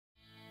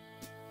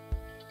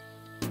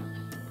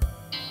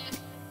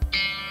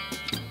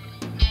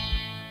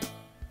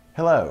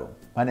Hello,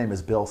 my name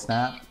is Bill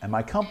Snap and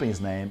my company's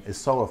name is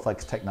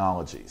SolarFlex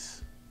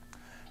Technologies.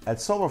 At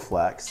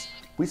SolarFlex,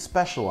 we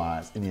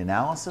specialize in the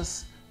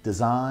analysis,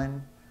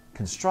 design,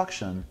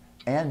 construction,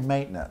 and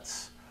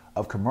maintenance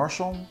of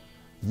commercial,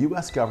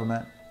 U.S.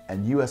 government,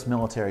 and U.S.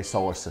 military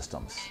solar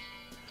systems.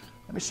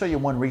 Let me show you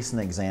one recent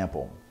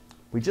example.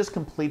 We just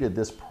completed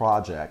this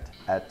project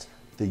at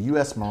the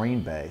U.S.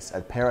 Marine Base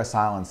at Parris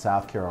Island,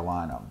 South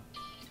Carolina.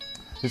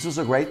 This was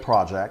a great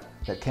project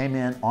that came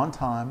in on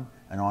time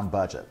and on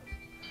budget.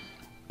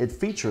 It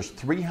features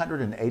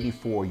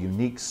 384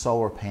 unique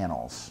solar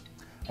panels,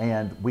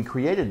 and we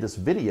created this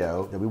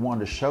video that we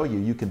wanted to show you.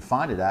 You can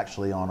find it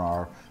actually on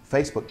our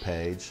Facebook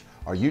page,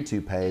 our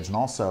YouTube page, and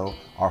also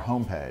our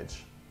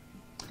homepage.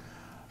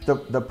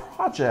 The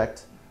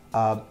project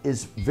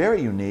is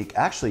very unique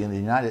actually in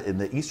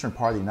the eastern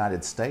part of the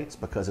United States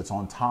because it's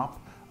on top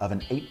of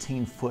an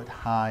 18-foot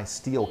high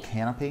steel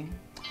canopy.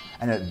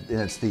 And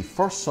it's the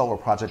first solar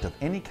project of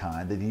any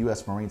kind that the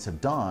U.S. Marines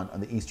have done on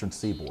the eastern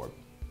seaboard.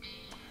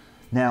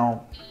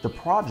 Now, the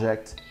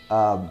project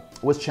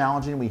was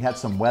challenging. We had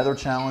some weather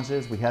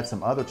challenges, we had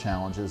some other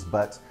challenges,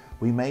 but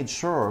we made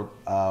sure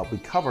we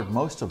covered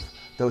most of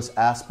those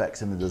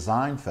aspects in the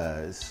design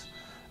phase,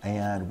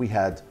 and we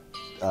had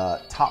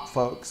top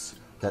folks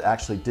that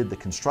actually did the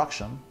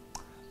construction,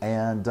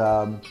 and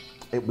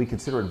we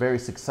consider it a very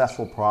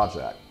successful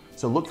project.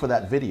 So look for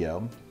that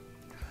video.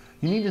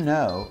 You need to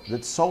know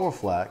that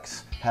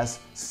SolarFlex has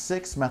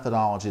 6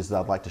 methodologies that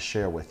I'd like to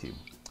share with you.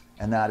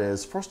 And that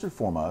is, first and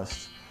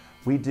foremost,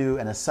 we do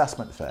an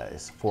assessment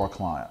phase for our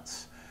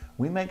clients.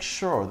 We make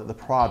sure that the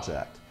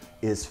project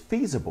is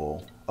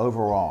feasible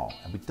overall.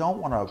 And we don't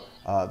want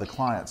the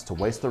clients to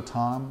waste their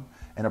time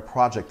in a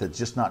project that's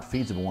just not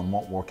feasible and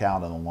won't work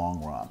out in the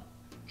long run.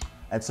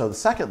 And so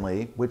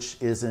secondly, which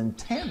is in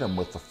tandem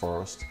with the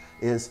first,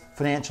 is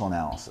financial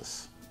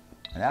analysis.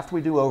 And after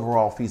we do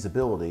overall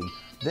feasibility,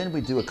 then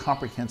we do a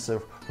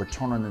comprehensive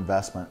return on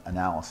investment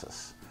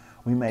analysis.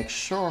 We make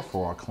sure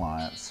for our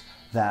clients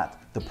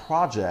that the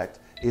project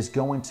is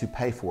going to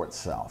pay for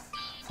itself.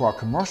 For our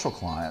commercial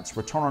clients,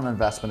 return on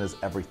investment is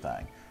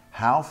everything.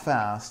 How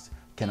fast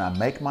can I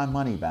make my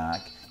money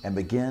back and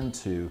begin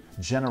to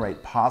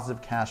generate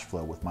positive cash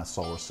flow with my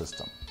solar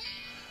system?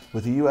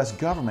 With the U.S.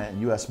 government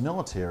and U.S.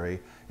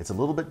 military, it's a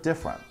little bit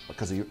different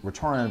because the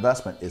return on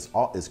investment is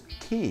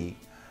key,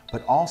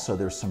 but also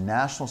there's some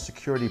national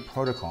security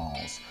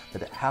protocols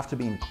that have to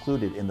be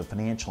included in the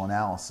financial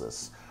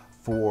analysis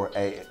for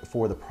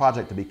the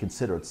project to be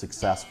considered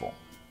successful.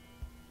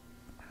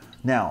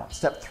 Now,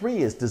 step 3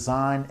 is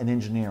design and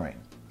engineering.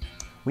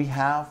 We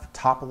have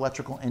top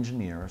electrical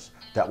engineers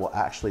that will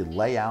actually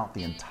lay out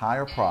the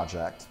entire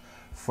project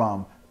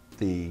from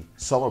the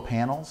solar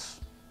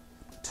panels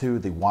to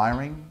the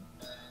wiring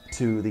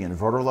to the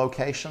inverter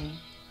location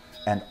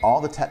and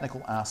all the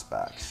technical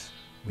aspects.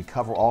 We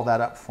cover all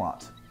that up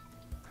front.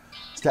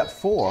 Step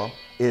 4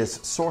 is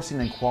sourcing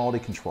and quality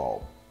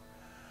control.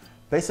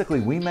 Basically,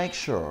 we make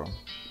sure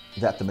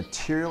that the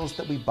materials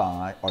that we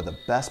buy are the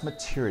best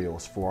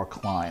materials for our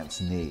clients'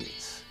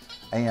 needs.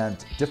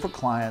 And different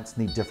clients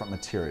need different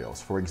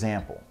materials. For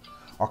example,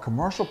 our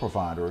commercial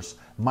providers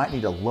might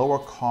need a lower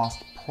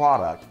cost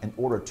product in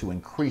order to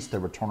increase their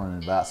return on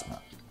investment.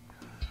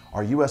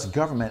 Our U.S.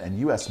 government and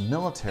U.S.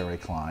 military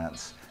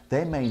clients,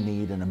 they may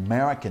need an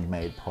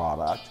American-made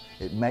product.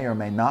 It may or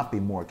may not be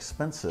more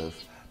expensive,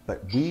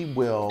 but we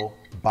will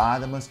buy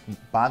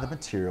the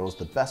materials,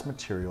 the best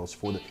materials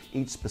for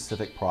each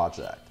specific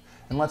project.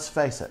 And let's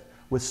face it,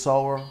 with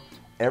solar,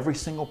 every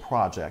single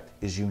project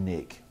is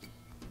unique.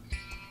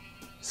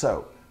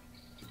 So,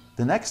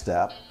 the next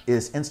step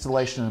is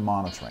installation and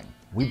monitoring.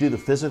 We do the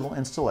physical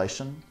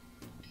installation.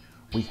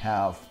 We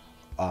have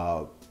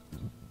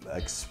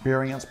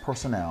experienced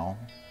personnel,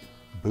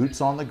 boots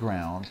on the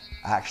ground,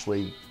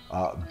 actually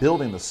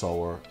building the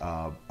solar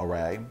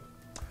array.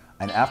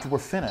 And after we're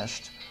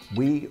finished,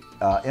 we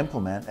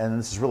implement, and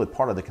this is really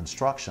part of the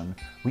construction,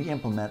 we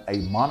implement a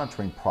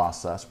monitoring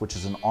process, which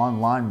is an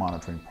online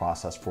monitoring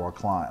process for our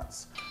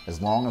clients.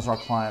 As long as our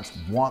clients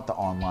want the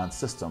online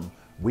system,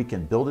 we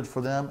can build it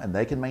for them and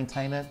they can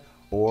maintain it,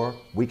 or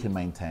we can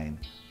maintain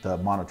the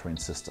monitoring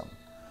system.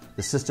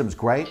 The system's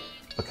great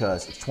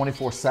because it's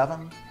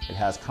 24/7. It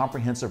has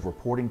comprehensive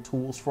reporting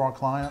tools for our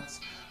clients,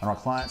 and our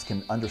clients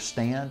can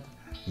understand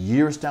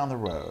years down the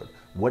road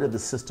what did the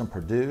system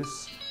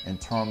produce in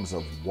terms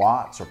of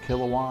watts or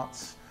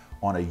kilowatts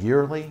on a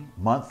yearly,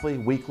 monthly,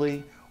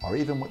 weekly, or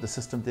even what the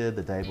system did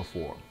the day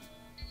before.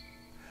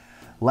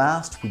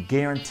 Last, we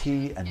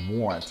guarantee and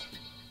warrant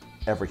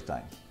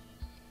everything.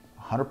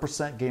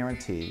 100%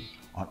 guarantee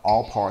on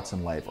all parts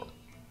and labor.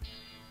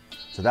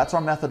 So that's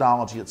our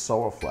methodology at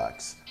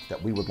SolarFlex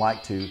that we would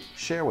like to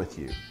share with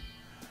you.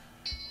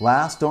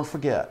 Last, don't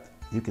forget,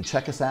 you can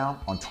check us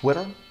out on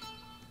Twitter.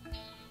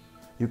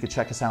 You can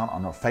check us out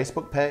on our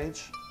Facebook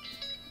page,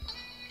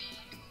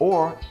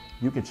 or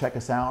you can check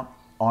us out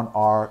on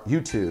our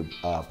YouTube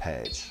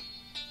page.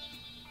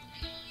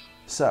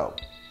 So,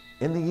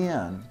 in the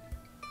end,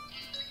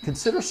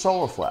 consider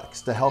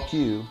SolarFlex to help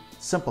you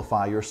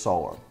simplify your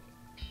solar.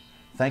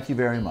 Thank you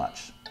very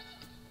much.